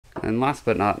And last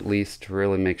but not least, to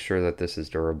really make sure that this is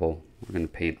durable, we're going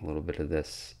to paint a little bit of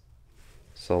this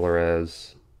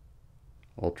Solares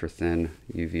ultra thin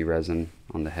UV resin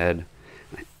on the head.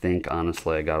 I think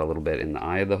honestly I got a little bit in the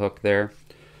eye of the hook there,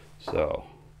 so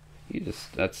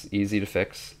that's easy to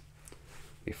fix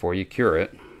before you cure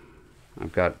it.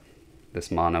 I've got this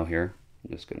mono here.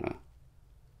 I'm just gonna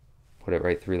put it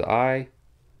right through the eye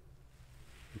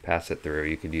and pass it through.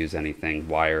 You could use anything,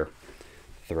 wire,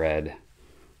 thread,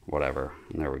 whatever.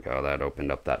 And there we go, that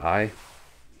opened up that eye.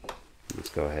 Let's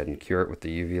go ahead and cure it with the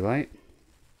UV light.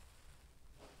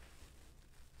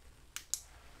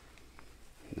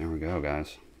 There we go,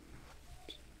 guys.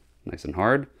 Nice and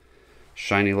hard.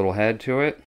 Shiny little head to it.